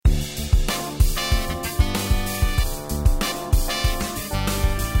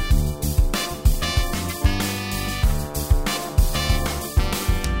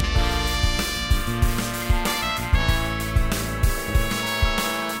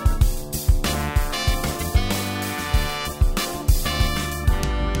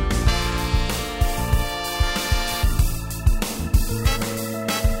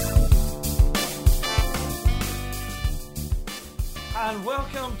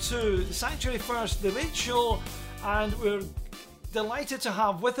to the Sanctuary First, the Late Show, and we're delighted to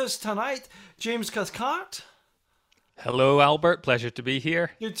have with us tonight James Cathcart. Hello, Albert. Pleasure to be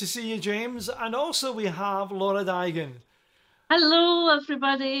here. Good to see you, James. And also we have Laura Digan. Hello,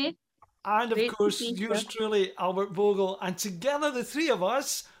 everybody. And of Great course, yours truly, Albert Bogle. And together, the three of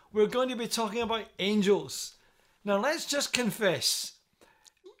us, we're going to be talking about angels. Now, let's just confess,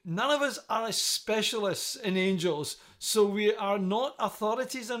 none of us are specialists in angels, so we are not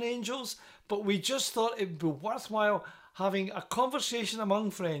authorities on angels, but we just thought it'd be worthwhile having a conversation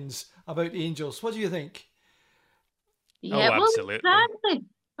among friends about angels. What do you think? Yeah, oh, absolutely. Well,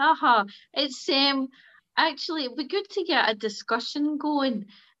 exactly. It's actually it'd be good to get a discussion going.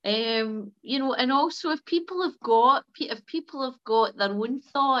 And also if people have got their own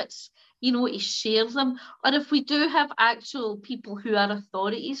thoughts, to share them, or if we do have actual people who are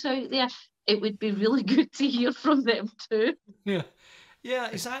authorities out there, it would be really good to hear from them too. Yeah,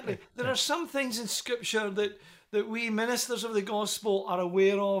 exactly. There are some things in Scripture that we ministers of the gospel are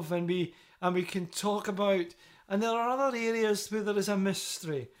aware of, and we can talk about, and there are other areas where there is a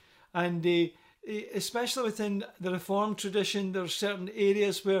mystery, and especially within the Reformed tradition, there are certain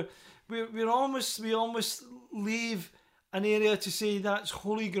areas where we almost leave an area to say that's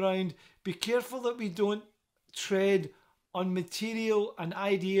holy ground. Be careful that we don't tread on material and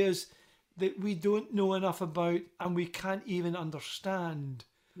ideas that we don't know enough about and we can't even understand.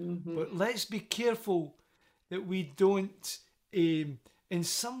 Mm-hmm. But let's be careful that we don't in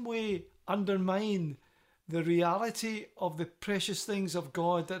some way undermine the reality of the precious things of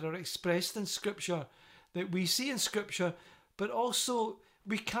God that are expressed in Scripture, that we see in Scripture, but also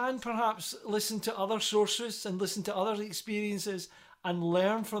we can perhaps listen to other sources and listen to other experiences and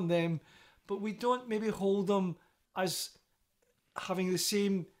learn from them, but we don't maybe hold them as having the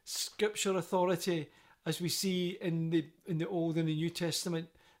same Scripture authority as we see in the Old and the New Testament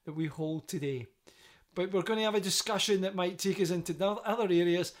that we hold today. But we're going to have a discussion that might take us into other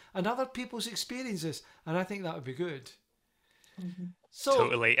areas and other people's experiences, and I think that would be good. Mm-hmm. So,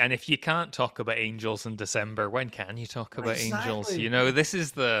 totally. And if you can't talk about angels in December, when can you talk about angels? This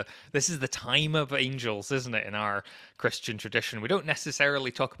is the time of angels, isn't it, in our Christian tradition? We don't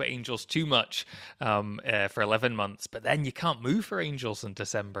necessarily talk about angels too much for 11 months, but then you can't move for angels in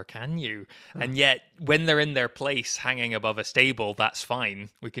December, can you? And yet, when they're in their place hanging above a stable, that's fine.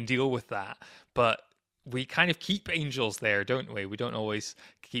 We can deal with that. But we kind of keep angels there, don't we? We don't always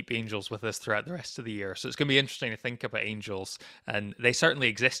keep angels with us throughout the rest of the year. So it's going to be interesting to think about angels. And they certainly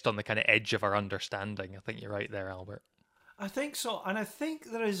exist on the kind of edge of our understanding. I think you're right there, Albert. I think so. And I think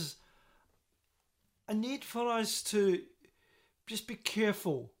there is a need for us to just be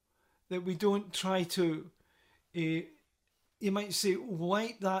careful that we don't try to, you might say,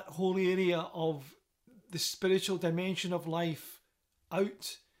 wipe that whole area of the spiritual dimension of life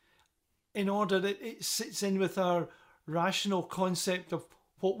out, in order that it sits in with our rational concept of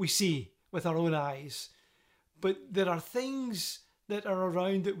what we see with our own eyes. But there are things that are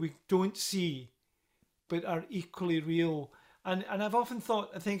around that we don't see, but are equally real. And I've often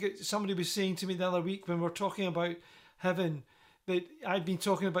thought, I think somebody was saying to me the other week when we were talking about heaven, that I'd been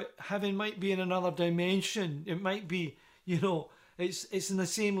talking about heaven might be in another dimension. It might be, it's in the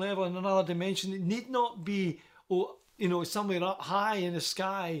same level in another dimension. It need not be, somewhere up high in the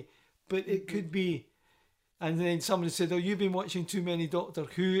sky, but it could be. And then somebody said, you've been watching too many Doctor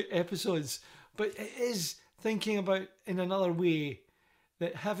Who episodes. But it is thinking about in another way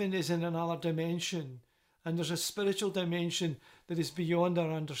that heaven is in another dimension. And there's a spiritual dimension that is beyond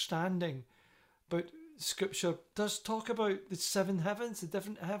our understanding. But Scripture does talk about the seven heavens, the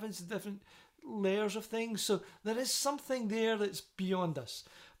different layers of things. So there is something there that's beyond us.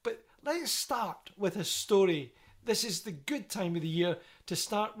 But let's start with a story. This is the good time of the year to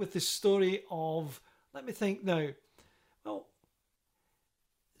start with the story of, let me think now,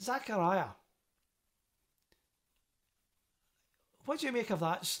 Zachariah. What do you make of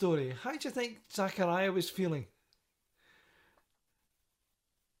that story? How do you think Zachariah was feeling?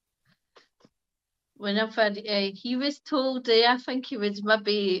 Whenever he was told, I think he was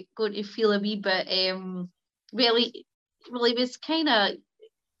maybe going to feel a wee bit, he was kind of,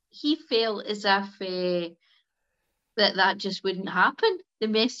 he felt as if that just wouldn't happen. The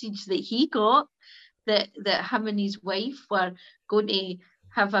message that he got, that him and his wife were going to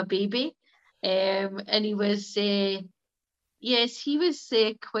have a baby, and he was yes, he was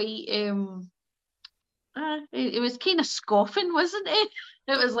quite it was kind of scoffing, wasn't it?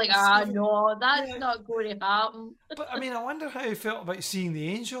 It was like, no, that's not going to happen. But I mean, I wonder how he felt about seeing the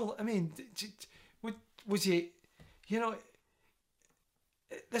angel. I mean, was he,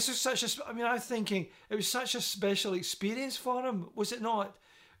 this was such a, I mean, I'm thinking it was such a special experience for him, was it not?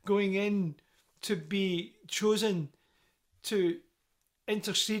 going in to be chosen to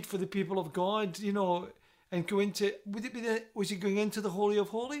intercede for the people of God, you know, and go into, was he going into the Holy of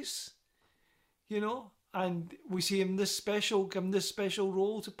Holies? You know, and we see him given this special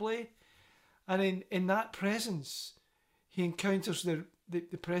role to play. And in that presence, he encounters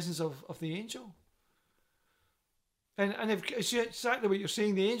the presence of the angel. And if it's exactly what you're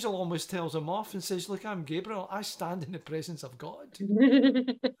saying, the angel almost tells him off and says, look, I'm Gabriel. I stand in the presence of God.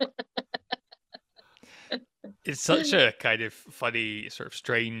 It's such a kind of funny, sort of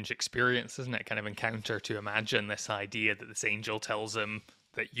strange experience, isn't it? Kind of encounter to imagine this idea that this angel tells him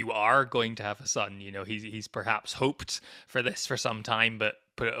that you are going to have a son. You know, he's perhaps hoped for this for some time, but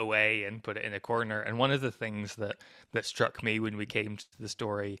put it away and put it in a corner. And one of the things that struck me when we came to the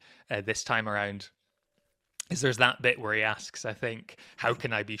story this time around is there's that bit where he asks, I think, how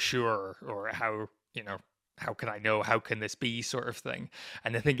can I be sure? Or how, you know, how can I know? How can this be, sort of thing?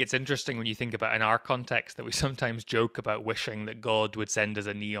 And I think it's interesting when you think about in our context that we sometimes joke about wishing that God would send us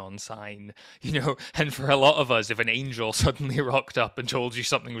a neon sign, you know, and for a lot of us, if an angel suddenly rocked up and told you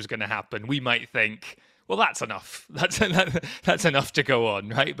something was going to happen, we might think, well, that's enough. That's enough to go on,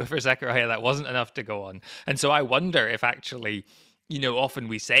 right? But for Zechariah, that wasn't enough to go on. And so I wonder if actually, you know, often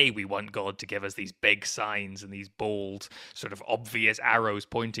we say we want God to give us these big signs and these bold, sort of obvious arrows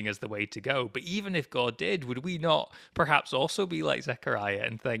pointing us the way to go. But even if God did, would we not perhaps also be like Zechariah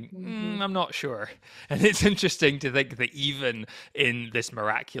and think, I'm not sure? And it's interesting to think that even in this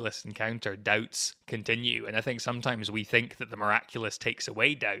miraculous encounter, doubts continue. And I think sometimes we think that the miraculous takes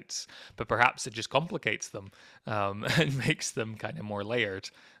away doubts, but perhaps it just complicates them and makes them kind of more layered.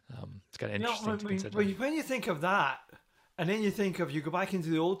 It's kind of interesting to consider. When you think of that, and then you think of, you go back into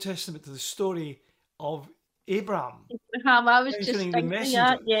the Old Testament to the story of Abraham. I was just thinking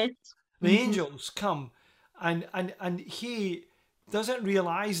that, yes. The angels come and he doesn't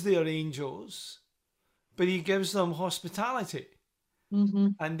realise they're angels, but he gives them hospitality.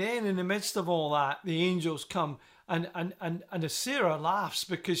 And then in the midst of all that, the angels come and Sarah laughs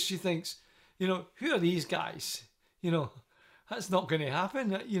because she thinks, you know, who are these guys? You know, that's not going to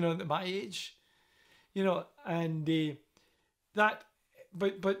happen, you know, at my age. You know, and that,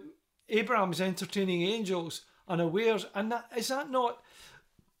 but Abraham's entertaining angels unawares, and is that not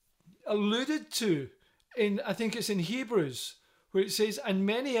alluded to in, I think it's in Hebrews, where it says, and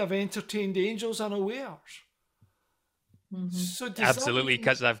many have entertained angels unawares. So absolutely,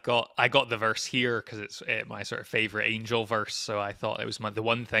 because I got the verse here because it's my sort of favorite angel verse, so I thought it was the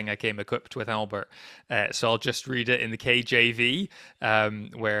one thing I came equipped with, Albert. So I'll just read it in the KJV,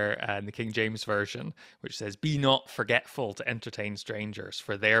 where in the King James version, which says, "Be not forgetful to entertain strangers,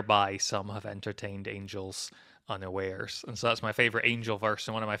 for thereby some have entertained angels unawares." And so that's my favorite angel verse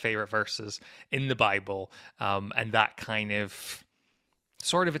and one of my favorite verses in the Bible, and that kind of.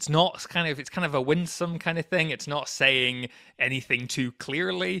 Sort of, it's kind of a winsome kind of thing. It's not saying anything too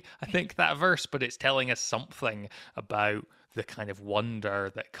clearly, I think, that verse, but it's telling us something about the kind of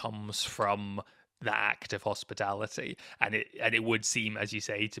wonder that comes from the act of hospitality, and it would seem, as you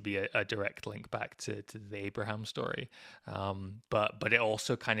say, to be a direct link back to the Abraham story, but it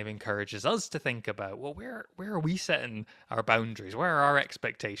also kind of encourages us to think about, well, where are we setting our boundaries? Where are our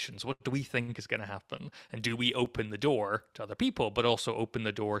expectations? What do we think is going to happen? And do we open the door to other people, but also open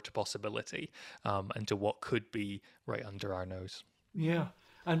the door to possibility, and to what could be right under our nose? Yeah,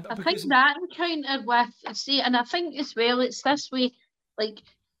 and I think that encounter with, and I think as well, it's this way, like.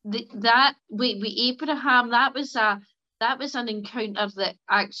 That with Abraham, that was an encounter that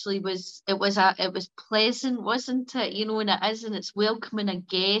actually was pleasant, wasn't it? You know, and it is, and it's welcoming a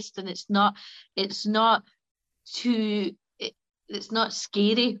guest, and it's not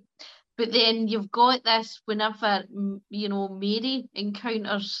scary. But then you've got this whenever, you know, Mary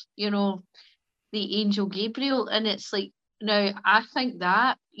encounters, you know, the angel Gabriel, and it's like, now I think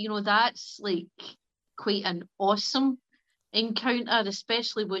that, you know, that's like quite an awesome encounter,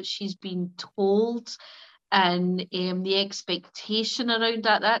 especially what she's been told, and the expectation around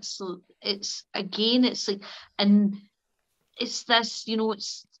that. It's like, and it's this, you know,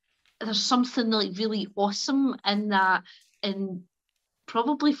 there's something like really awesome in that, and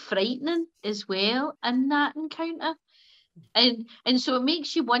probably frightening as well in that encounter. And so it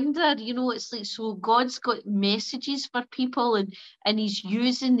makes you wonder, you know, it's like, so God's got messages for people, and he's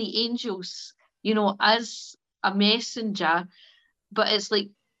using the angels, you know, as a messenger, but it's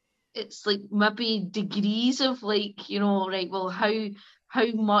like maybe degrees of, like, you know, right, well, how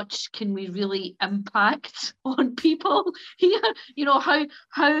much can we really impact on people here? You know, how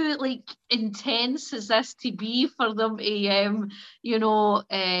like intense is this to be for them to you know,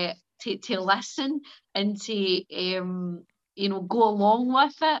 to listen and to go along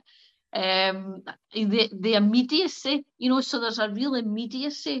with it. The immediacy, so there's a real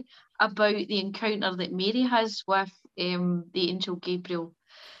immediacy about the encounter that Mary has with the angel Gabriel,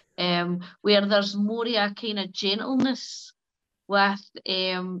 where there's more of a kind of gentleness with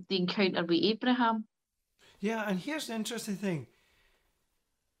the encounter with Abraham. Yeah, and here's the interesting thing.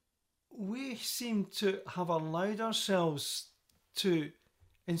 We seem to have allowed ourselves to,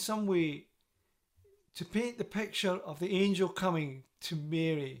 in some way, to paint the picture of the angel coming to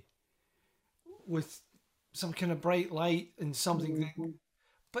Mary with some kind of bright light and something.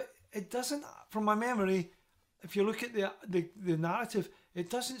 But it doesn't, from my memory, if you look at the narrative, it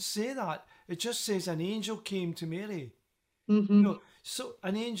doesn't say that. It just says an angel came to Mary. So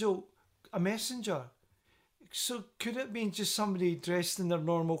an angel, a messenger. So could it be just somebody dressed in their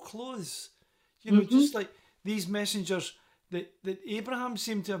normal clothes? Just like these messengers that Abraham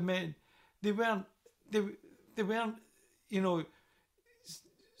seemed to have met. They weren't,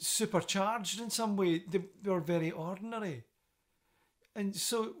 supercharged in some way. They were very ordinary. And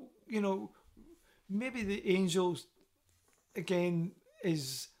so, maybe the angel again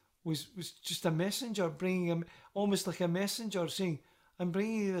was just a messenger, bringing him almost like a messenger saying, I'm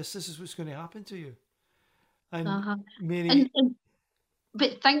bringing you this is what's going to happen to you. And Mary...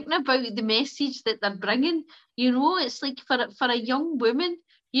 But thinking about the message that they're bringing, it's like for a young woman,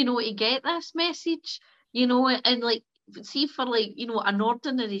 to get this message, and like, see, for like, an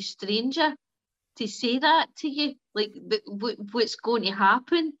ordinary stranger to say that to you, like what's going to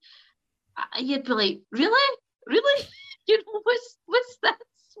happen, you'd be like, really? What's this?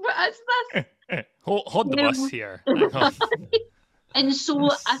 What is this? Hold the bus here. And so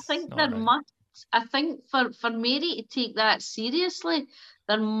I think I think for Mary to take that seriously,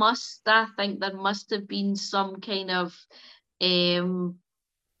 there must have been some kind of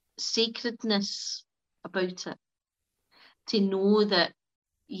sacredness about it, to know that,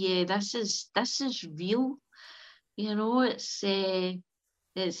 yeah, this is real. It's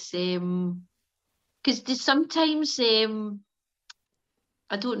because sometimes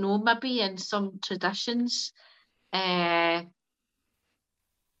I don't know, maybe in some traditions,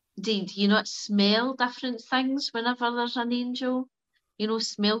 do you not smell different things whenever there's an angel?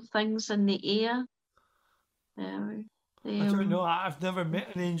 Smell things in the air. I don't know. I've never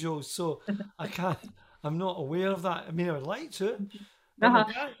met an angel, so I can't. I'm not aware of that. I mean, I would like to. But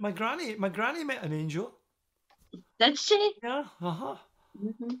my granny met an angel. Did she? Yeah.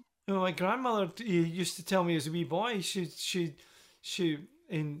 My grandmother used to tell me as a wee boy.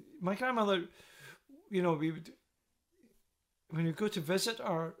 And my grandmother, we would, when we go to visit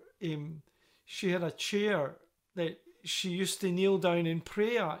her, she had a chair that she used to kneel down and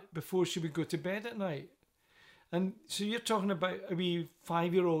pray at before she would go to bed at night. And so you're talking about a wee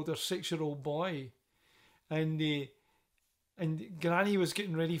 5-year-old or 6-year-old boy, and Granny was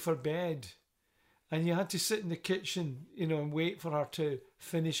getting ready for bed, and you had to sit in the kitchen, and wait for her to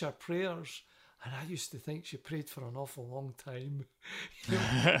finish her prayers. And I used to think she prayed for an awful long time.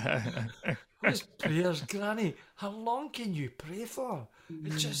 Those prayers, Granny, how long can you pray for?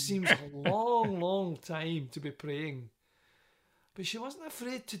 It just seems a long, long time to be praying. But she wasn't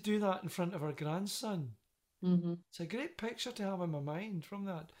afraid to do that in front of her grandson. It's a great picture to have in my mind from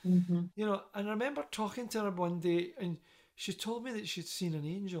that. And I remember talking to her one day, and she told me that she'd seen an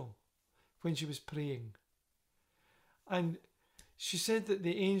angel when she was praying. And she said that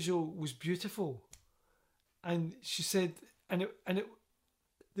the angel was beautiful. And she said,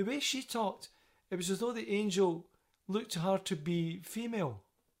 the way she talked, it was as though the angel looked to her to be female.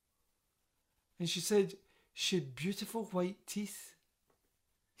 And she said she had beautiful white teeth.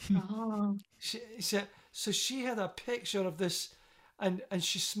 She said, so she had a picture of this, and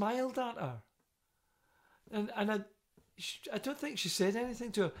she smiled at her. And I don't think she said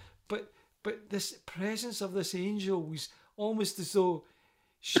anything to her, but this presence of this angel was almost as though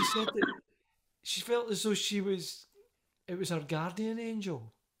she said that she felt as though it was her guardian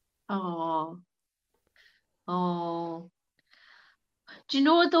angel. Oh. Do you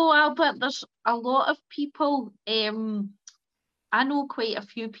know though, Albert, there's a lot of people, I know quite a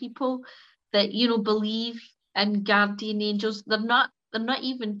few people that, believe in guardian angels. They're not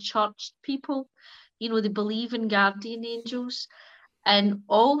even church people, they believe in guardian angels. And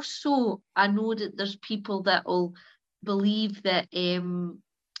also I know that there's people that will believe that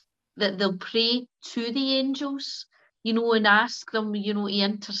that they'll pray to the angels, and ask them, to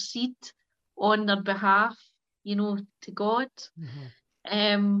intercede on their behalf, to God.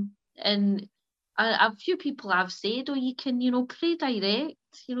 And a few people have said, you can, pray direct,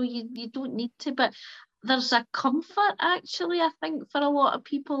 you don't need to, but there's a comfort, actually, I think, for a lot of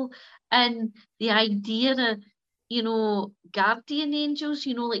people in the idea of, guardian angels,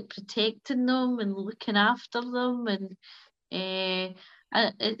 like protecting them and looking after them, and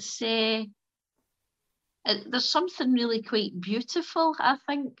it's there's something really quite beautiful, I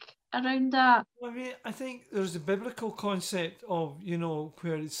think, around that. I mean, I think there's a biblical concept of,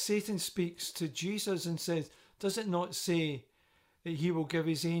 where Satan speaks to Jesus and says, does it not say that he will give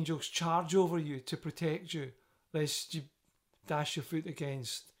his angels charge over you to protect you, lest you dash your foot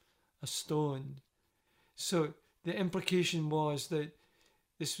against a stone? So the implication was that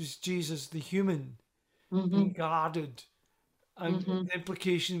this was Jesus, the human, being guarded. And the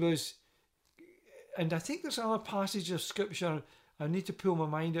implication was, and I think there's another passage of scripture, I need to pull my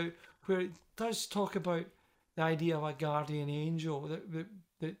mind out, where it does talk about the idea of a guardian angel, that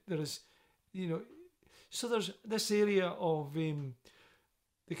there is, so there's this area of the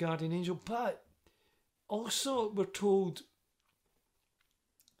guardian angel, but also we're told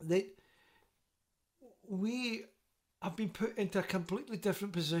that we have been put into a completely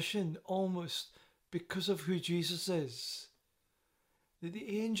different position almost because of who Jesus is. That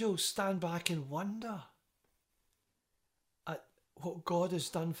the angels stand back and wonder at what God has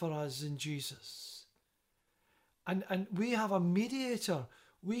done for us in Jesus. And we have a mediator.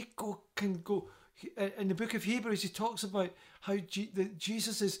 We can go. In the book of Hebrews, he talks about how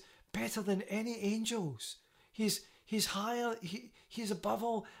Jesus is better than any angels. He's higher. He's above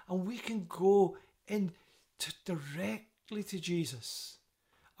all, and we can go in directly to Jesus,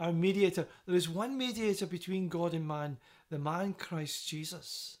 our mediator. There is one mediator between God and man, the man Christ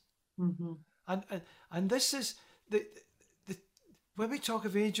Jesus. And this is the when we talk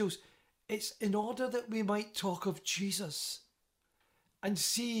of angels, it's in order that we might talk of Jesus and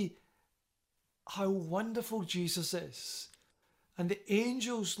see how wonderful Jesus is. And the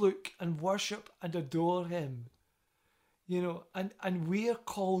angels look and worship and adore him. And we are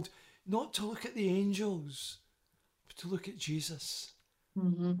called not to look at the angels, but to look at Jesus.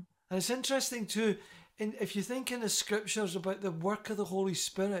 And it's interesting too, if you think in the scriptures about the work of the Holy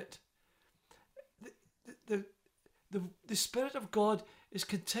Spirit, the Spirit of God is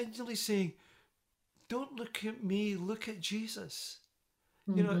continually saying, don't look at me, look at Jesus.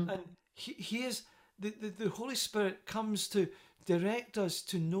 And he is, the Holy Spirit comes to direct us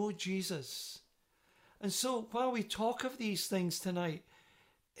to know Jesus. And so while we talk of these things tonight,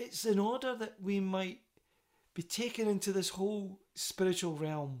 it's in order that we might be taken into this whole spiritual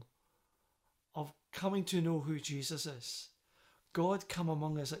realm of coming to know who Jesus is. God come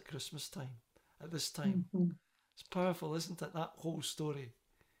among us at Christmas time, at this time. It's powerful, isn't it? That whole story,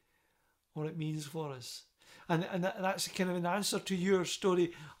 what it means for us. And that's kind of an answer to your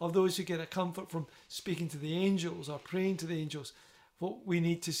story of those who get a comfort from speaking to the angels or praying to the angels. What we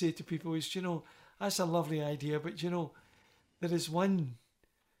need to say to people is, that's a lovely idea, but there is one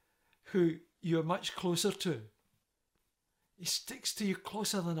who you're much closer to. He sticks to you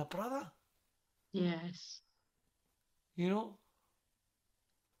closer than a brother. Yes.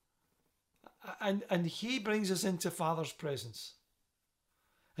 And he brings us into Father's presence.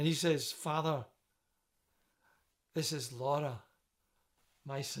 And he says, Father, this is Laura,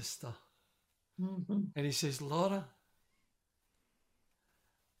 my sister. And he says, Laura,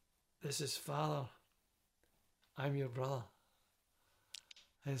 this is Father, I'm your brother.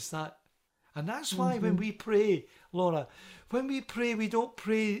 And it's that. And that's why when we pray, Laura, when we pray, we don't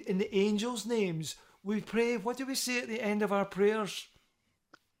pray in the angels' names. We pray, what do we say at the end of our prayers?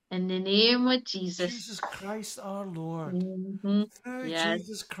 In the name of Jesus. Jesus Christ our Lord. Through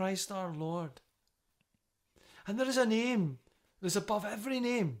Jesus Christ our Lord. And there is a name that is above every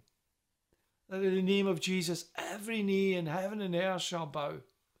name. That in the name of Jesus, every knee in heaven and earth shall bow,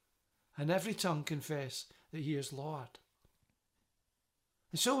 and every tongue confess that he is Lord.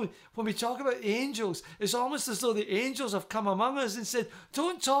 And so when we talk about angels, it's almost as though the angels have come among us and said,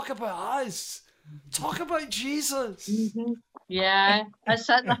 don't talk about us. Talk about Jesus. Yeah, that's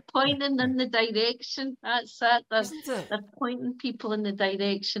it. They're pointing in the direction. That's it. Isn't it? They're pointing people in the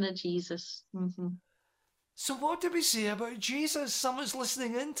direction of Jesus. So what do we say about Jesus? Someone's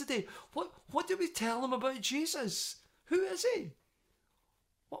listening in today. What do we tell them about Jesus? Who is he?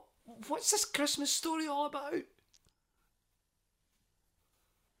 What's this Christmas story all about?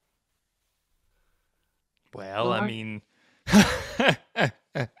 Well, I mean,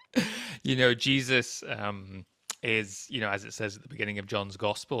 Jesus is, as it says at the beginning of John's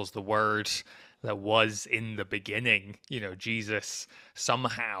Gospels, the Word that was in the beginning, Jesus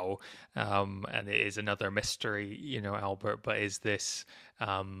somehow, and it is another mystery, Albert, but is this,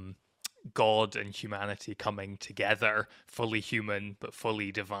 God and humanity coming together, fully human but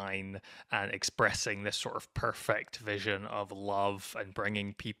fully divine, and expressing this sort of perfect vision of love and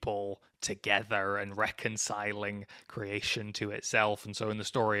bringing people together and reconciling creation to itself. And so in the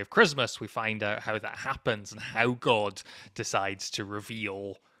story of Christmas, we find out how that happens and how God decides to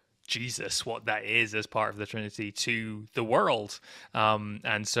reveal Jesus, what that is as part of the Trinity, to the world.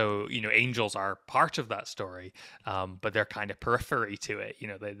 And so, angels are part of that story, but they're kind of periphery to it.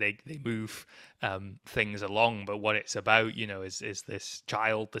 They move things along, but what it's about, is this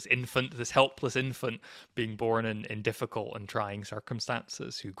child, this infant, this helpless infant being born in difficult and trying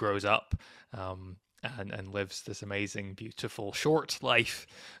circumstances, who grows up and lives this amazing, beautiful, short life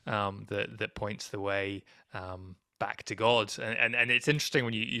that points the way back to God. And it's interesting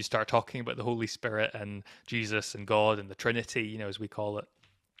when you start talking about the Holy Spirit and Jesus and God and the Trinity, as we call it,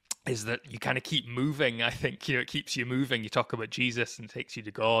 is that you kind of keep moving. I think, it keeps you moving. You talk about Jesus and it takes you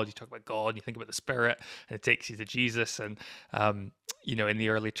to God. You talk about God and you think about the Spirit and it takes you to Jesus. And, in the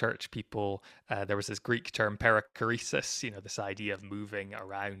early church, people, there was this Greek term, perichoresis, this idea of moving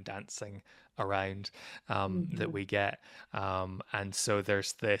around, dancing around, that we get. And so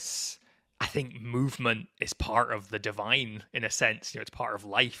there's this, I think movement is part of the divine in a sense. It's part of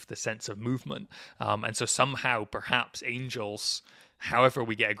life, the sense of movement. And so somehow perhaps angels, however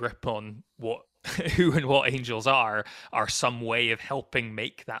we get a grip on who and what angels are some way of helping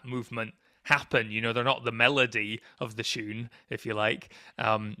make that movement happen. They're not the melody of the tune, if you like,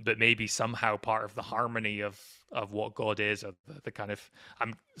 but maybe somehow part of the harmony of what God is, or the kind of,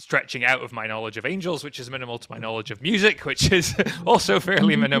 I'm stretching out of my knowledge of angels, which is minimal, to my knowledge of music, which is also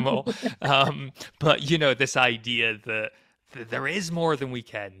fairly minimal. But this idea that there is more than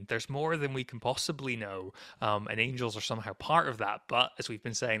there's more than we can possibly know, and angels are somehow part of that. But as we've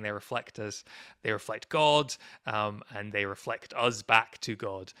been saying, they reflect us, they reflect God, and they reflect us back to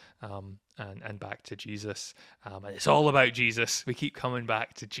God, and back to Jesus. And it's all about Jesus. We keep coming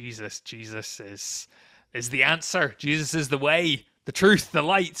back to Jesus. Jesus is the answer. Jesus is the way, the truth, the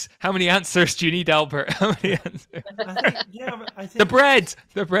light. How many answers do you need, Albert? How many answers? I think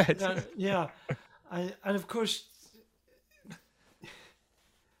the bread. Yeah, and of course,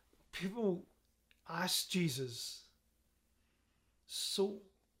 people ask Jesus, so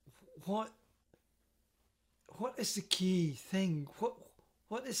what is the key thing?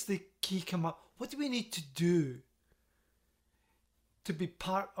 What is the key come up? What do we need to do to be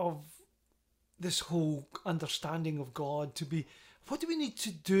part of this whole understanding of God? What do we need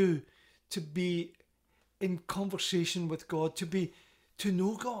to do to be in conversation with God, to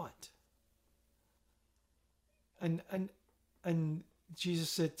know God? And Jesus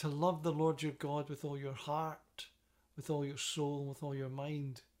said to love the Lord your God with all your heart, with all your soul, with all your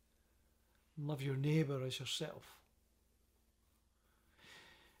mind. And love your neighbour as yourself.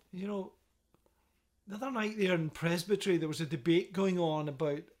 The other night there in Presbytery, there was a debate going on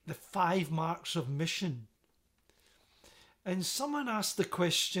about the 5 marks of mission. And someone asked the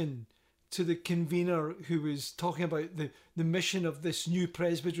question to the convener who was talking about the mission of this new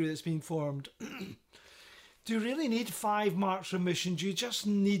presbytery that's been formed. Do you really need 5 marks of mission? Do you just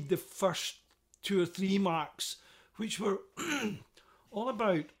need the first 2 or 3 marks, which were all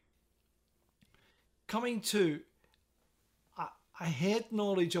about coming to a head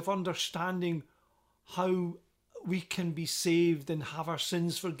knowledge of understanding how we can be saved and have our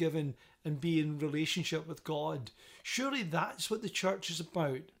sins forgiven and be in relationship with God? Surely that's what the church is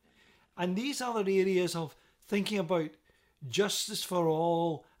about. And these other areas of thinking about justice for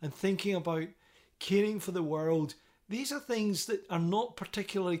all and thinking about caring for the world, these are things that are not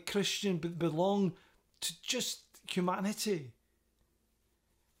particularly Christian but belong to just humanity.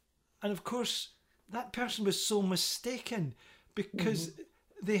 And of course, that person was so mistaken because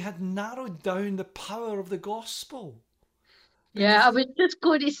they had narrowed down the power of the gospel. Yeah, I was just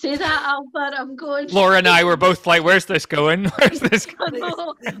going to say that, Albert. I'm going. Laura and I were both like, "Where's this going? Where's this going?"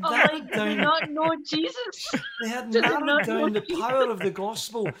 I'm like, do not know Jesus. They had narrowed down the power of the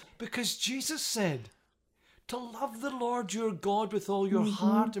gospel because Jesus said to love the Lord your God with all your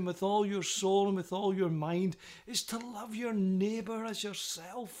heart and with all your soul and with all your mind is to love your neighbour as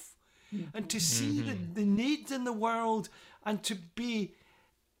yourself, and to see the need in the world and to be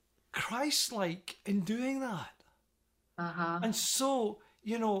Christ-like in doing that. And so,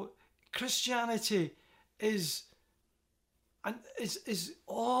 Christianity is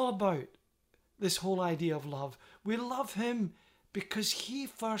all about this whole idea of love. We love him because he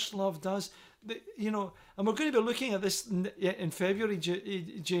first loved us. And we're going to be looking at this in February,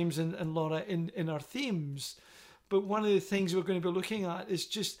 James and Laura, in our themes. But one of the things we're going to be looking at is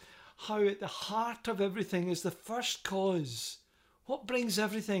just how at the heart of everything is the first cause. What brings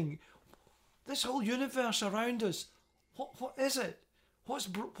everything? this whole universe around us, what is it?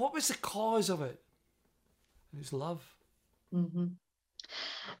 What was the cause of it? It was love. Mm-hmm.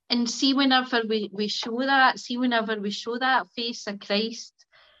 And see, whenever we show that, face of Christ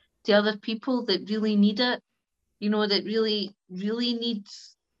to other people that really need it, that really, really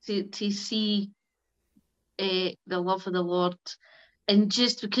needs to see the love of the Lord, and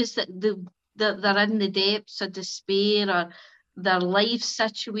just because they're in the depths of despair, or their life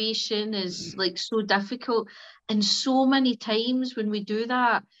situation is like so difficult, and so many times when we do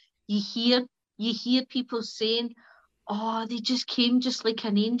that, you hear people saying, oh, they just came just like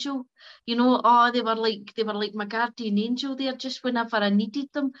an angel, oh, they were like my guardian angel there, just whenever I needed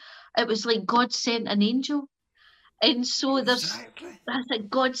them. It was like God sent an angel. And so exactly. that's like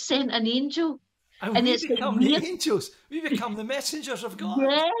God sent an angel. And we become the angels. We become the messengers of God.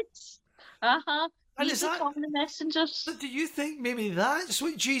 Yes. And we become the messengers. But do you think maybe that's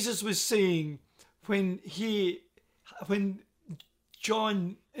what Jesus was saying when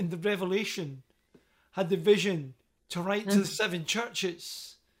John in the Revelation had the vision to write to the 7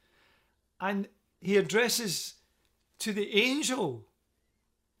 churches, and he addresses to the angel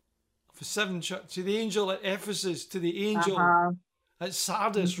of the 7 churches, to the angel at Ephesus, to the angel at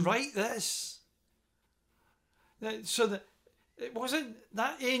Sardis, write this. So that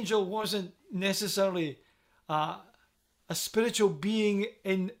that angel wasn't necessarily a spiritual being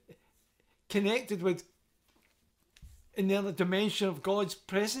connected with in the other dimension of God's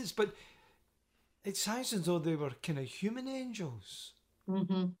presence, but it sounds as though they were kind of human angels.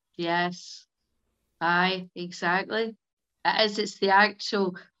 Mm-hmm. Yes. Aye, exactly. It's the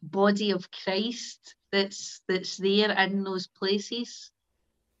actual body of Christ that's there in those places.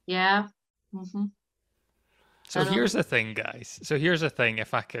 Yeah. Mm-hmm. So here's the thing, guys. So here's the thing,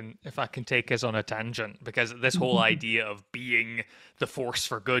 if I can take us on a tangent, because this whole idea of being the force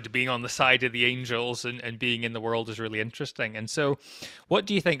for good, being on the side of the angels and being in the world is really interesting. And so what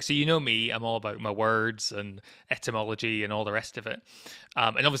do you think? So you know me, I'm all about my words and etymology and all the rest of it.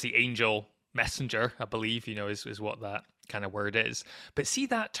 And obviously angel, messenger, I believe, is what that kind of word is. But see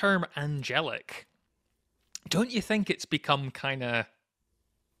that term angelic, don't you think it's become kind of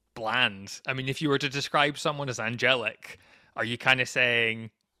bland? I mean, if you were to describe someone as angelic, are you kind of saying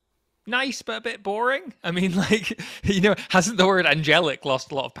nice but a bit boring? I mean, like, hasn't the word angelic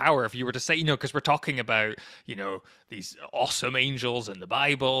lost a lot of power? If you were to say, because we're talking about, these awesome angels in the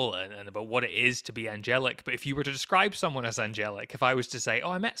Bible and about what it is to be angelic. But if you were to describe someone as angelic, if I was to say,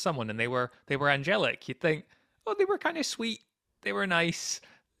 oh, I met someone and they were angelic, you'd think, oh, they were kind of sweet, they were nice.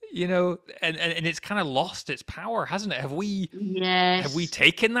 And it's kind of lost its power, hasn't it? Have we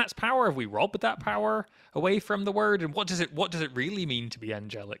taken that power? Have we robbed that power away from the word? And what does it really mean to be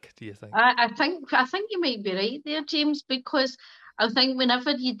angelic, do you think? I think you might be right there, James, because I think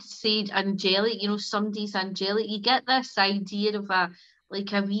whenever you'd said angelic, somebody's angelic, you get this idea of a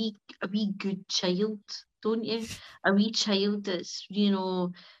wee good child, don't you? A wee child that's,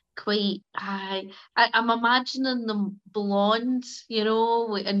 quite I'm imagining them blonde,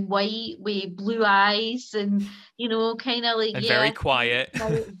 and white with blue eyes, and kind of like, and very quiet.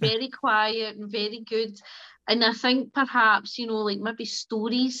 Very quiet and very good. And I think perhaps like maybe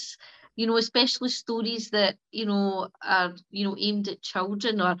stories, especially stories that are aimed at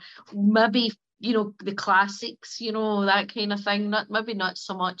children, or maybe the classics, that kind of thing, maybe not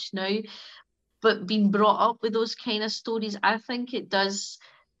so much now, but being brought up with those kind of stories, I think it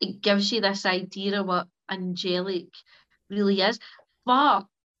gives you this idea of what angelic really is. But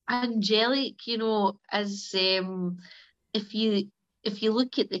angelic, is if you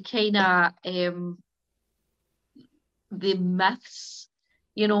look at the kind of the myths,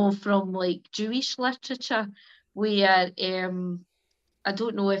 from like Jewish literature, where I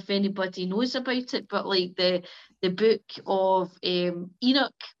don't know if anybody knows about it, but like the book of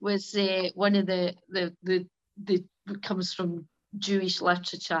Enoch was one of the comes from Jewish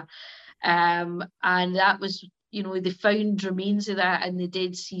literature, and that was they found remains of that in the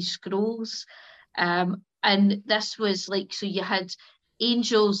Dead Sea Scrolls, and this was like, so you had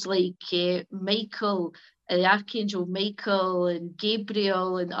angels like Michael, the Archangel Michael, and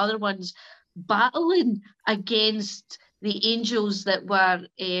Gabriel and other ones battling against the angels that were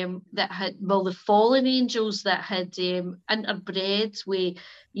the fallen angels that had interbred with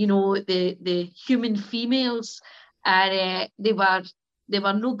the human females, and they were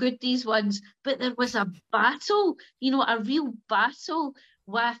no good, these ones, but there was a battle, a real battle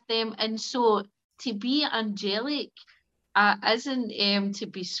with them. And so to be angelic isn't to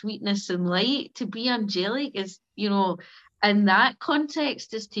be sweetness and light. To be angelic is, in that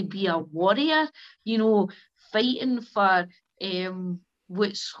context, is to be a warrior, fighting for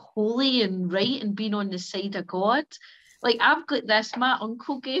what's holy and right and being on the side of God. Like, I've got this, my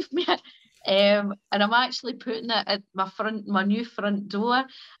uncle gave me it, and I'm actually putting it at my new front door,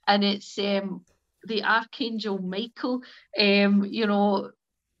 and it's the Archangel Michael, you know,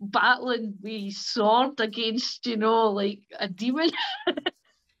 battling with his sword against, you know, like a demon.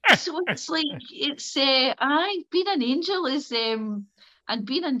 So it's like, it's being an angel is and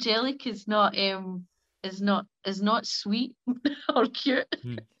being angelic is not sweet or cute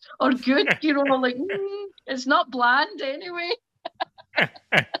or good, you know, like it's not bland anyway.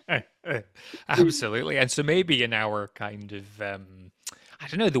 Absolutely. And so maybe in our kind of I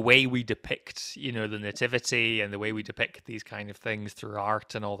don't know, the way we depict, you know, the nativity and the way we depict these kind of things through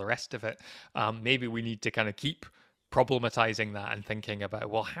art and all the rest of it, maybe we need to kind of keep problematizing that and thinking about,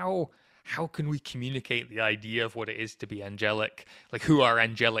 well, how can we communicate the idea of what it is to be angelic? Like, who are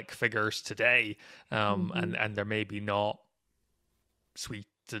angelic figures today? And they're maybe not sweet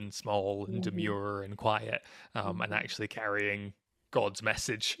and small and demure and quiet, and actually carrying God's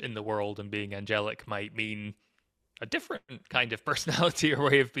message in the world, and being angelic might mean a different kind of personality or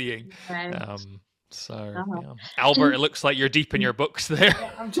way of being. Right. Yeah. Albert, it looks like you're deep in your books there.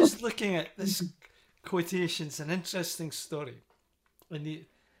 I'm just looking at this quotation. It's an interesting story. In the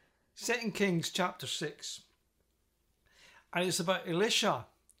 2 Kings chapter 6. And it's about Elisha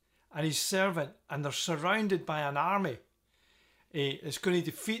and his servant, and they're surrounded by an army. It's going to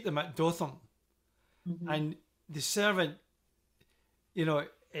defeat them at Dothan. And the servant, you know,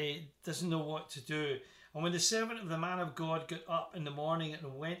 doesn't know what to do. And when the servant of the man of God got up in the morning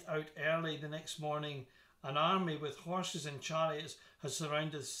and went out early the next morning, an army with horses and chariots had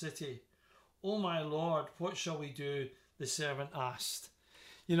surrounded the city. "Oh my Lord, what shall we do?" the servant asked.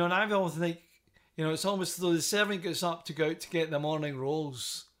 You know, and I always think, you know, it's almost as though the servant gets up to go out to get the morning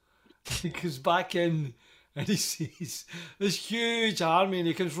rolls. He goes back in and he sees this huge army, and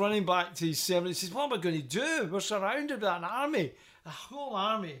he comes running back to his servant and says, "What am I going to do? We're surrounded by an army, a whole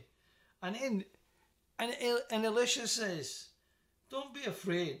army." And Elisha says, "Don't be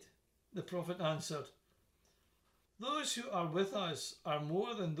afraid," the prophet answered. "Those who are with us are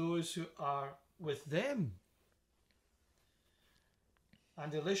more than those who are with them."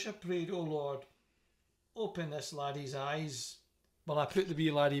 And Elisha prayed, "O Lord, open this laddie's eyes." Well, I put the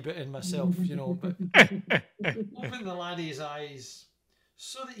wee laddie bit in myself, you know, but open the laddie's eyes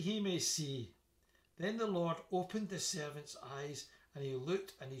so that he may see. Then the Lord opened the servant's eyes, and he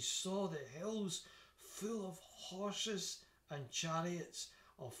looked, and he saw the hills full of horses and chariots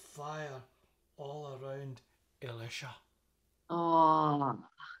of fire all around Elisha. Oh,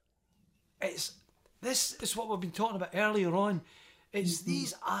 This is what we've been talking about earlier on. It's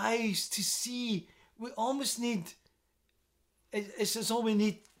these eyes to see. We almost need. It's all we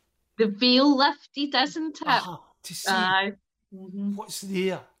need. The veil lifted, isn't it? To see what's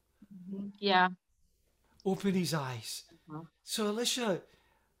there. Yeah. Open his eyes. So Elisha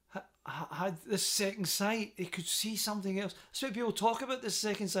had this second sight. He could see something else. That's why people talk about this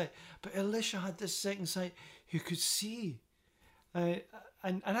second sight. But Elisha had this second sight. He could see. And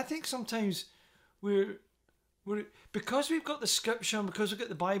I think sometimes we're because we've got the scripture, and because we've got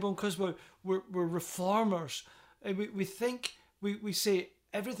the Bible, and because we're reformers, and we think we say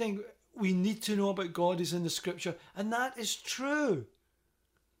everything we need to know about God is in the scripture, and that is true.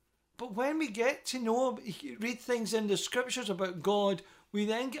 But when we get to read things in the scriptures about God, we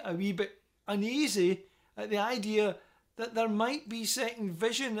then get a wee bit uneasy at the idea that there might be second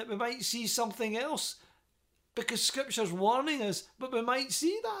vision, that we might see something else, because scripture's warning us, but we might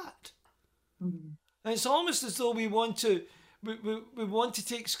see that. And it's almost as though we want to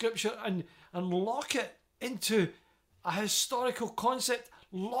take scripture and lock it into a historical concept,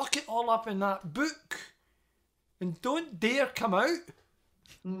 lock it all up in that book, and don't dare come out.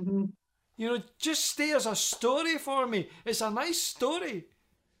 You know, just stay as a story for me. It's a nice story.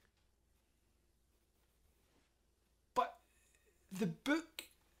 But the book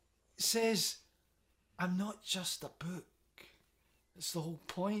says, I'm not just a book. It's the whole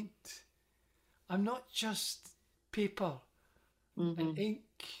point. I'm not just paper and ink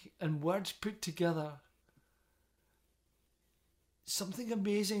and words put together. Something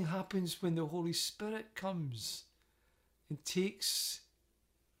amazing happens when the Holy Spirit comes and takes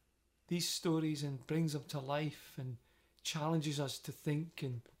these stories and brings them to life and challenges us to think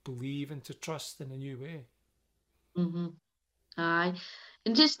and believe and to trust in a new way. Aye.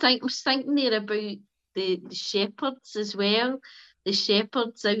 And I was thinking there about the shepherds as well. The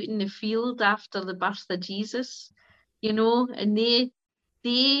shepherds out in the field after the birth of Jesus, you know, and they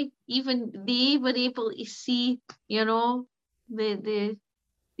were able to see, you know, the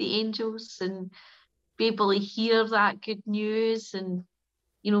angels, and be able to hear that good news, and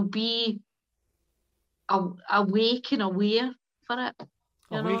be awake and aware for it.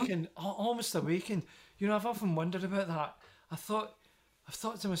 Almost awaken. I've often wondered about that. I've thought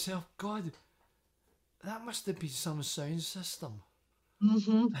to myself, God, that must have been some sound system.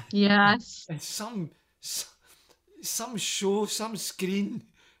 Yes. And some show, some screen,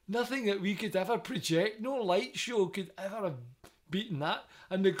 nothing that we could ever project, no light show could ever have beaten that.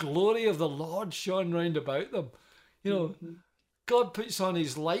 And the glory of the Lord shone round about them. God puts on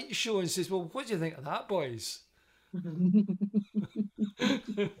his light show and says, well, what do you think of that, boys?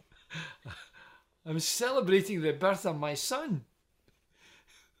 I'm celebrating the birth of my son.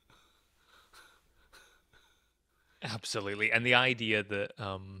 Absolutely. And the idea that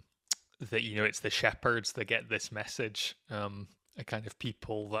it's the shepherds that get this message, a kind of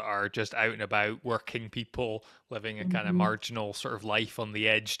people that are just out and about, working people living a kind of marginal sort of life on the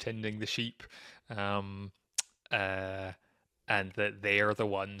edge, tending the sheep, and that they are the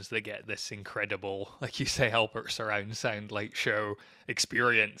ones that get this incredible, like you say, Albert, surround sound light show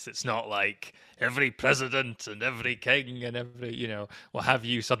experience. It's not like every president and every king and every, what have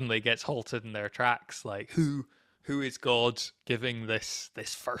you suddenly gets halted in their tracks. Like who is God giving this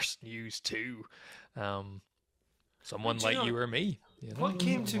first news to? Someone like you or me. What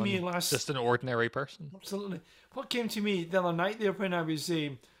came to me just an ordinary person. Absolutely. What came to me the other night there when I was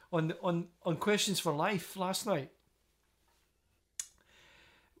on Questions for Life last night,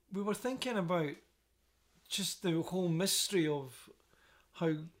 we were thinking about just the whole mystery of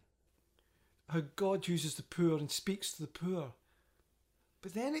how God uses the poor and speaks to the poor.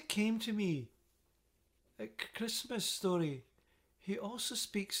 But then it came to me, at Christmas story, he also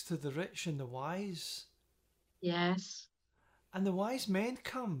speaks to the rich and the wise. Yes. And the wise men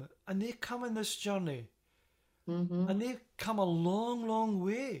come, and they come on this journey. Mm-hmm. And they come a long, long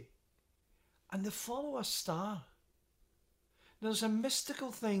way. And they follow a star. There's a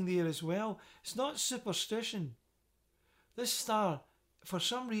mystical thing there as well. It's not superstition. This star, for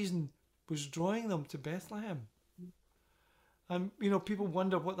some reason, was drawing them to Bethlehem. And, people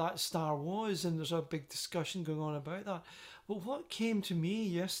wonder what that star was, and there's a big discussion going on about that. But what came to me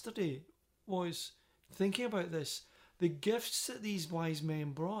yesterday was, thinking about this, the gifts that these wise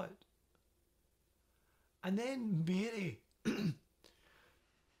men brought. And then Mary,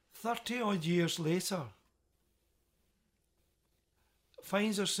 30 odd years later,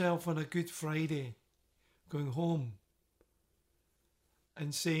 finds herself on a Good Friday going home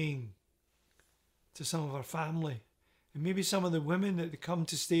and saying to some of her family, and maybe some of the women that come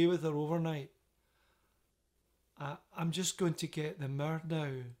to stay with her overnight, I'm just going to get the myrrh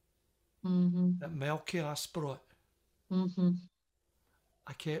now that Melchias brought.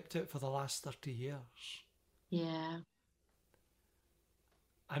 I kept it for the last 30 years. Yeah.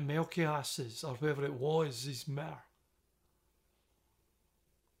 And Melchias's, or whoever it was, his myrrh.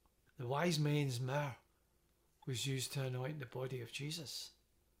 The wise men's myrrh was used to anoint the body of Jesus.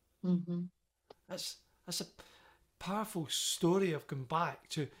 That's a powerful story of going back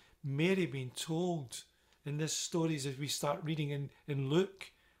to Mary being told in this stories as we start reading in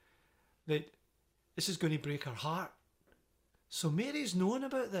Luke that this is going to break her heart. So Mary's known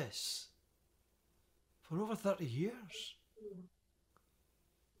about this for over 30 years.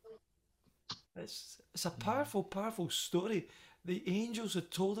 It's a powerful, powerful story. The angels had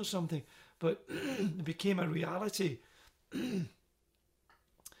told her something, but it became a reality. And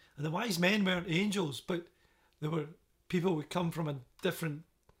the wise men weren't angels, but they were people who come from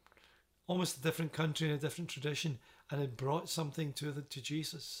almost a different country and a different tradition, and had brought something to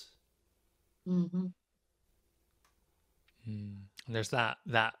Jesus. And there's that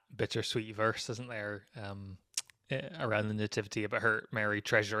bittersweet verse, isn't there, around the nativity about Mary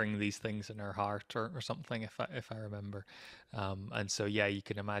treasuring these things in her heart or something, if I remember. And so you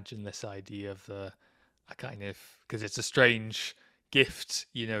can imagine this idea of a kind of, because it's a strange gift,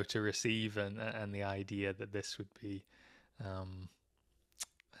 to receive, and the idea that this would be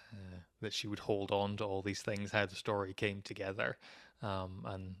that she would hold on to all these things, how the story came together,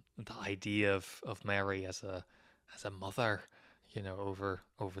 and the idea of Mary as a mother,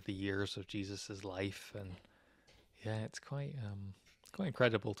 over the years of Jesus's life. And it's quite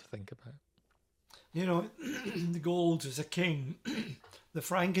incredible to think about. The gold is a king, the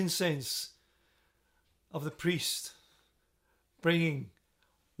frankincense of the priest bringing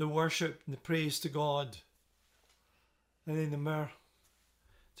the worship and the praise to God, and then the myrrh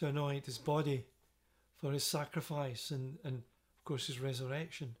to anoint his body for his sacrifice and of course his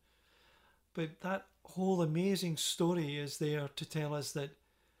resurrection. But that whole amazing story is there to tell us that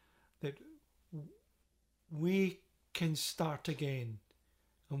we can start again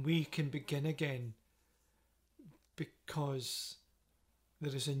and we can begin again, because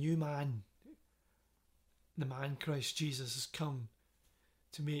there is a new man. The man Christ Jesus has come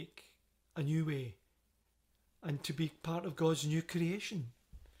to make a new way and to be part of God's new creation.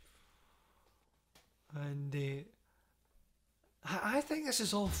 And I think this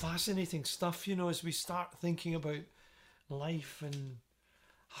is all fascinating stuff, you know, as we start thinking about life and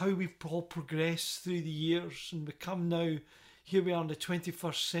how we've all progressed through the years, and we come now, here we are in the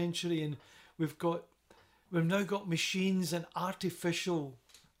 21st century, and we've now got machines and artificial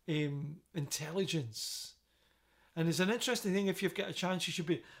intelligence. And it's an interesting thing. If you've got a chance, you should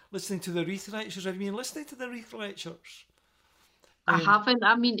be listening to the Wreath lectures. Have you been listening to the Wreath lectures? I haven't.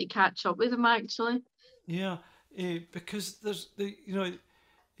 I mean to catch up with them actually. Yeah, because there's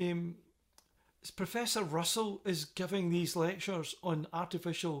Professor Russell is giving these lectures on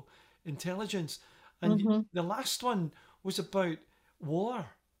artificial intelligence, and the last one was about war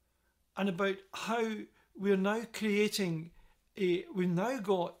and about how we're now creating we've now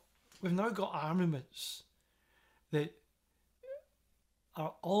got armaments that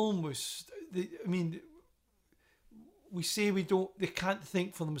are almost, we say they can't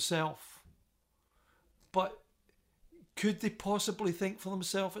think for themselves, but could they possibly think for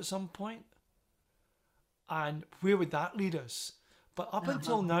themselves at some point? And where would that lead us? But up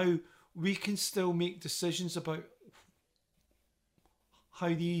until now, we can still make decisions about how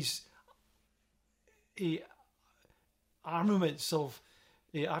these armaments of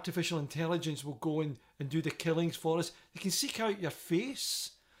artificial intelligence will go and do the killings for us. They can seek out your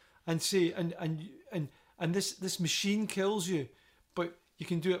face and say, and this machine kills you, but you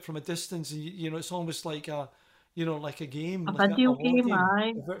can do it from a distance. And you know, it's almost like a game, a video game,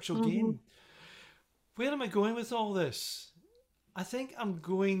 a virtual game. Where am I going with all this? I think I'm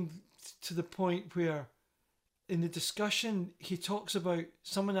going to the point where, in the discussion, he talks about,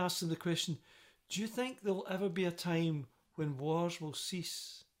 someone asks him the question, do you think there'll ever be a time when wars will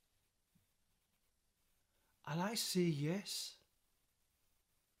cease? And I say yes.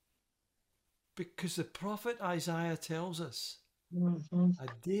 Because the prophet Isaiah tells us a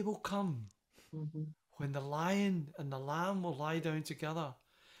day will come when the lion and the lamb will lie down together,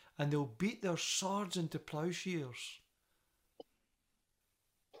 and they'll beat their swords into plowshares.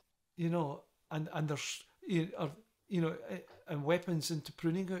 You know, and there's and weapons into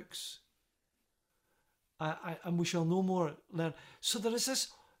pruning hooks. And we shall no more learn. So there is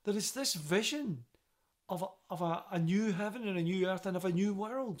this vision of a new heaven and a new earth and of a new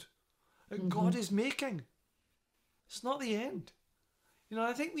world that God is making. It's not the end. You know,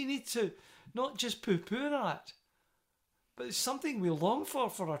 I think we need to not just poo-poo that, but it's something we long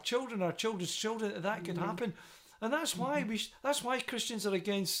for our children, our children's children, that can happen. And that's why that's why Christians are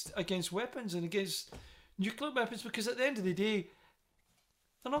against weapons and against nuclear weapons, because at the end of the day,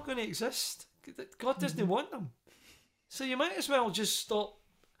 they're not going to exist. God doesn't want them. So you might as well just stop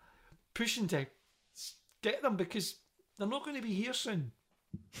pushing to get them, because they're not going to be here soon.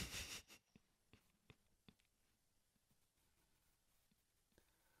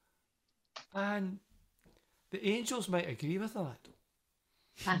 And the angels might agree with that.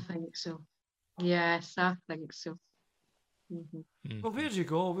 I think so. Yes, I think so. Well, where'd you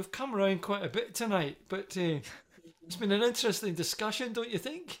go? We've come around quite a bit tonight, but it's been an interesting discussion, don't you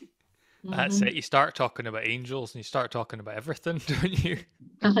think? That's it. You start talking about angels and you start talking about everything, don't you?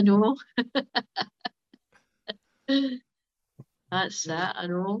 I know. That's it, I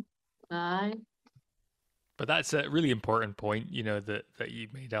know. Aye. But that's a really important point, you know, that you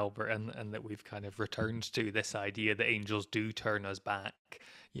made, Albert, and that we've kind of returned to this idea that angels do turn us back.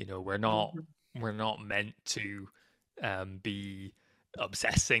 You know, we're not meant to be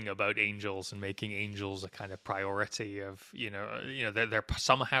obsessing about angels and making angels a kind of priority of, they're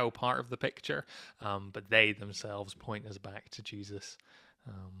somehow part of the picture, but they themselves point us back to Jesus,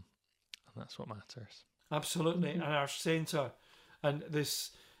 and that's what matters. Absolutely. And our centre, and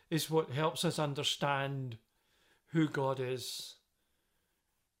this is what helps us understand who God is.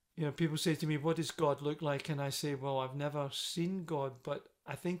 You know, people say to me, what does God look like? And I say, well, I've never seen God, but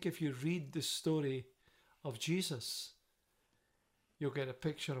I think if you read the story of Jesus, you'll get a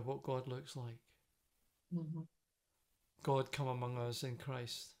picture of what God looks like. God come among us in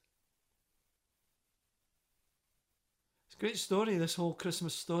Christ. It's a great story, this whole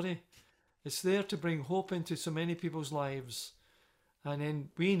Christmas story. It's there to bring hope into so many people's lives. And then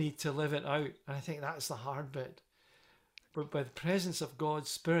we need to live it out. And I think that's the hard bit. But by the presence of God's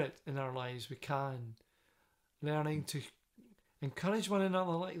Spirit in our lives, we can. Learning to encourage one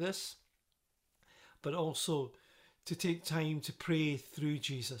another like this, but also to take time to pray through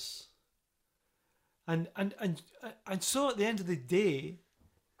Jesus. And so at the end of the day,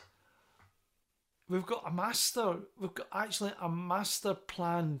 we've got actually a master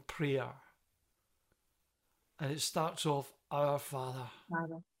plan prayer. And it starts off, Our Father.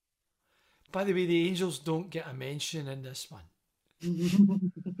 Father. By the way, the angels don't get a mention in this one. Who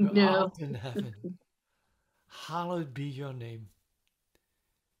No. art in heaven, hallowed be your name.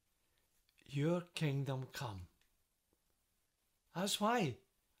 Your kingdom come. That's why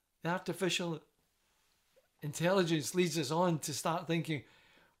the artificial intelligence leads us on to start thinking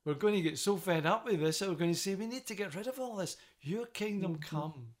we're going to get so fed up with this that we're going to say we need to get rid of all this. Your kingdom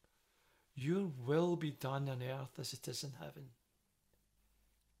come. Your will be done on earth as it is in heaven.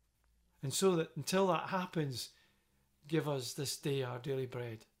 And so that until that happens, give us this day our daily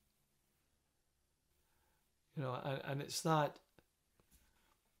bread. You know, and it's that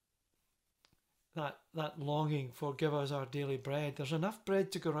longing for give us our daily bread. There's enough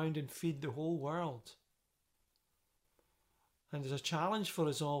bread to go around and feed the whole world. And there's a challenge for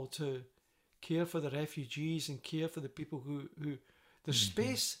us all to care for the refugees and care for the people who there's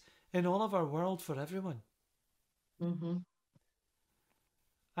space in all of our world for everyone. Mm-hmm.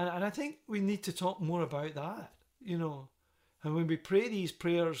 And I think we need to talk more about that, you know. And when we pray these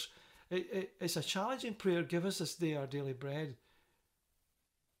prayers, it's a challenging prayer. Give us this day our daily bread.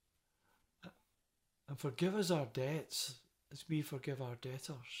 And forgive us our debts as we forgive our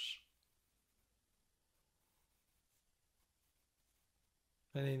debtors.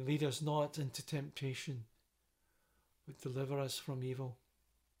 And then lead us not into temptation, but deliver us from evil.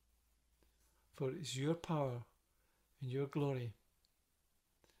 For it is your power and your glory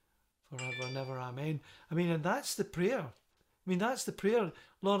forever and ever. Amen. I mean, and that's the prayer. I mean, that's the prayer.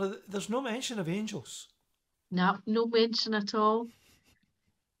 Laura, there's no mention of angels. No mention at all.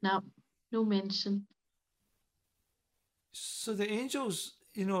 No mention. So the angels,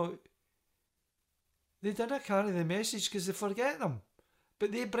 you know, they didn't carry the message because they forget them.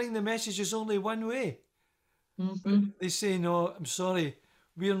 But they bring the messages only one way. Mm-hmm. They say, no, I'm sorry,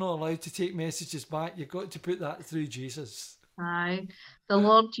 we're not allowed to take messages back. You've got to put that through Jesus. Aye. The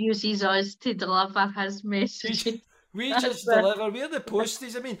Lord uses us to deliver his messages. We just deliver. We're the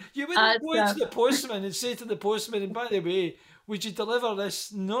posties. I mean, you wouldn't go to the postman and say to the postman, and by the way, would you deliver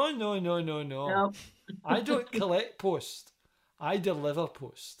this? No. Nope. I don't collect post. I deliver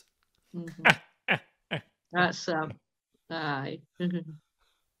post. Mm-hmm. That's aye.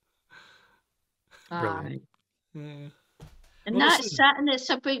 Aye. Yeah. And Well, that's it, and it's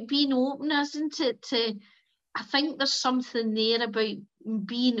about being open, isn't it? I think there's something there about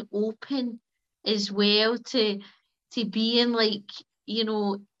being open as well to being like, you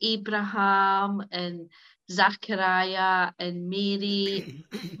know, Abraham and Zachariah and Mary,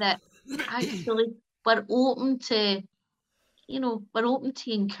 that actually we're open to, you know, we're open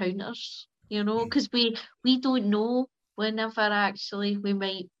to encounters, you know, because we don't know whenever actually we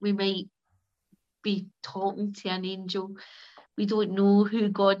might be talking to an angel. We don't know who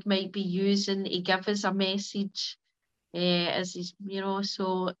God might be using to give us a message, as he's, you know.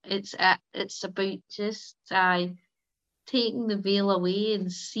 So it's about just taking the veil away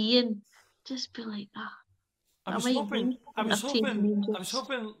and seeing, just be like, I was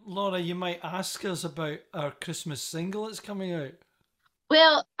hoping, Laura, you might ask us about our Christmas single that's coming out.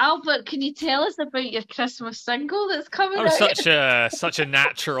 Well, Albert, can you tell us about your Christmas single that's coming out? Such a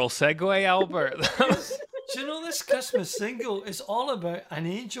natural segue, Albert. Do you know this Christmas single is all about an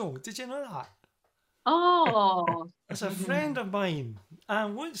angel? Did you know that? Oh. It's a friend of mine.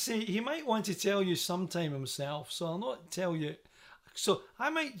 And he might want to tell you sometime himself, so I'll not tell you. So I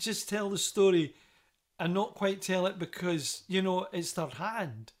might just tell the story and not quite tell it because, you know, it's third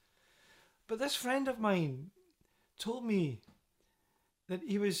hand. But this friend of mine told me that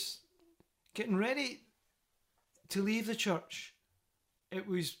he was getting ready to leave the church. It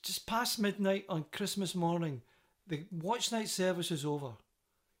was just past midnight on Christmas morning. The watch night service was over.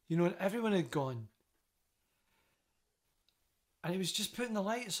 You know, and everyone had gone. And he was just putting the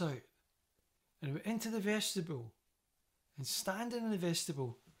lights out. And he went into the vestibule. And standing in the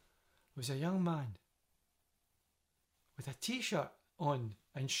vestibule was a young man with a t-shirt on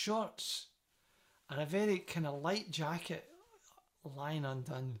and shorts and a very kind of light jacket lying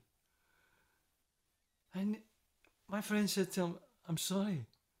undone. And my friend said to him, I'm sorry,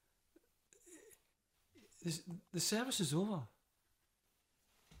 the service is over.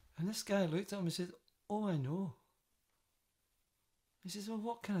 And this guy looked at him and said, oh, I know. He says, well,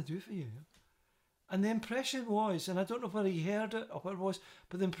 what can I do for you? And the impression was, and I don't know whether he heard it or what it was,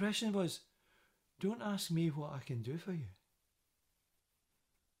 but the impression was, don't ask me what I can do for you.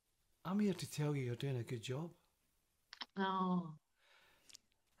 I'm here to tell you you're doing a good job. Oh.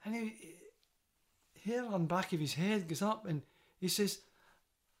 And hair on the back of his head goes up and he says,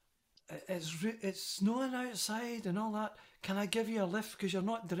 it's snowing outside and all that. Can I give you a lift because you're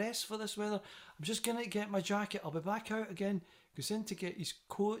not dressed for this weather? I'm just going to get my jacket. I'll be back out again. Goes in to get his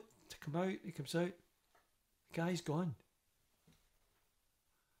coat to come out. He comes out. The guy's gone.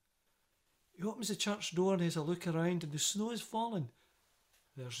 He opens the church door and has a look around, and the snow is falling.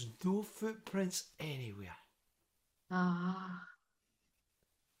 There's no footprints anywhere. Ah.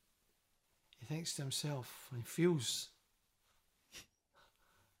 He thinks to himself and feels,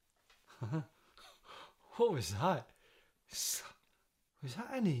 what was that? Was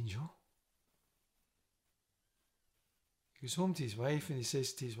that an angel? He goes home to his wife and he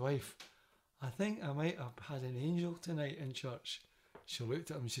says to his wife, I think I might have had an angel tonight in church. She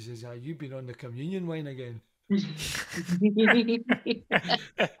looked at him and she says, you've been on the communion wine again. Isn't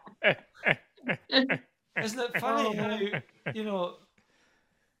it funny how,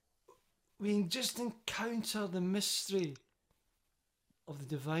 we just encounter the mystery of the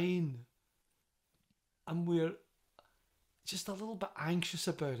divine and we're just a little bit anxious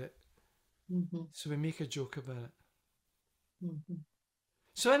about it. Mm-hmm. So we make a joke about it. Mm-hmm.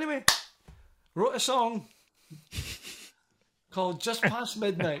 So anyway, wrote a song called Just Past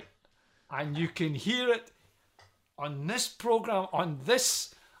Midnight, and you can hear it on this program, on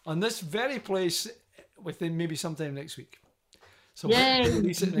this very place within maybe sometime next week. So we'll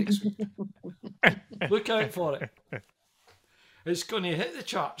release it next week. Look out for it. It's going to hit the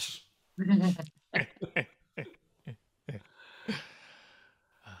charts.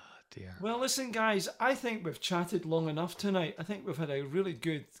 Dear. Well, listen, guys, I think we've chatted long enough tonight. I think we've had a really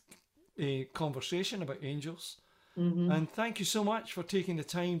good conversation about angels. Mm-hmm. And thank you so much for taking the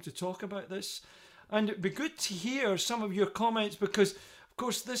time to talk about this. And it'd be good to hear some of your comments because, of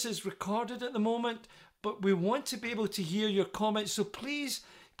course, this is recorded at the moment, but we want to be able to hear your comments. So please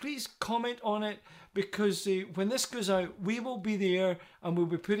comment on it because when this goes out, we will be there and we'll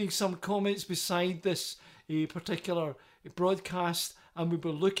be putting some comments beside this particular broadcast. And we'll be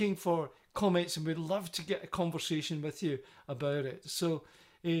looking for comments and we'd love to get a conversation with you about it. So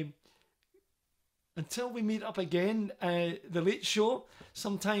until we meet up again, The Late Show,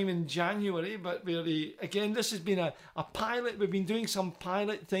 sometime in January, but again, this has been a pilot. We've been doing some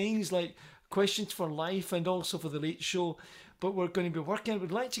pilot things like Questions for Life and also for The Late Show. But we're going to be working.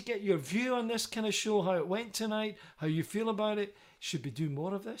 We'd like to get your view on this kind of show, how it went tonight, how you feel about it. Should we do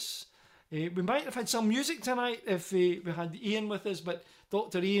more of this? We might have had some music tonight if we had Ian with us, but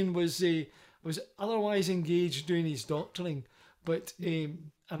Dr. Ian was otherwise engaged doing his doctoring, but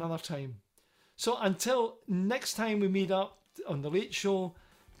another time. So until next time we meet up on The Late Show,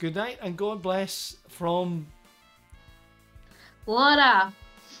 good night and God bless from Laura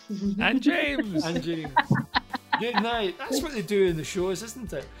and James. And James. Good night. That's what they do in the shows,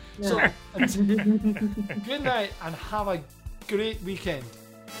 isn't it? Yeah. So good night and have a great weekend.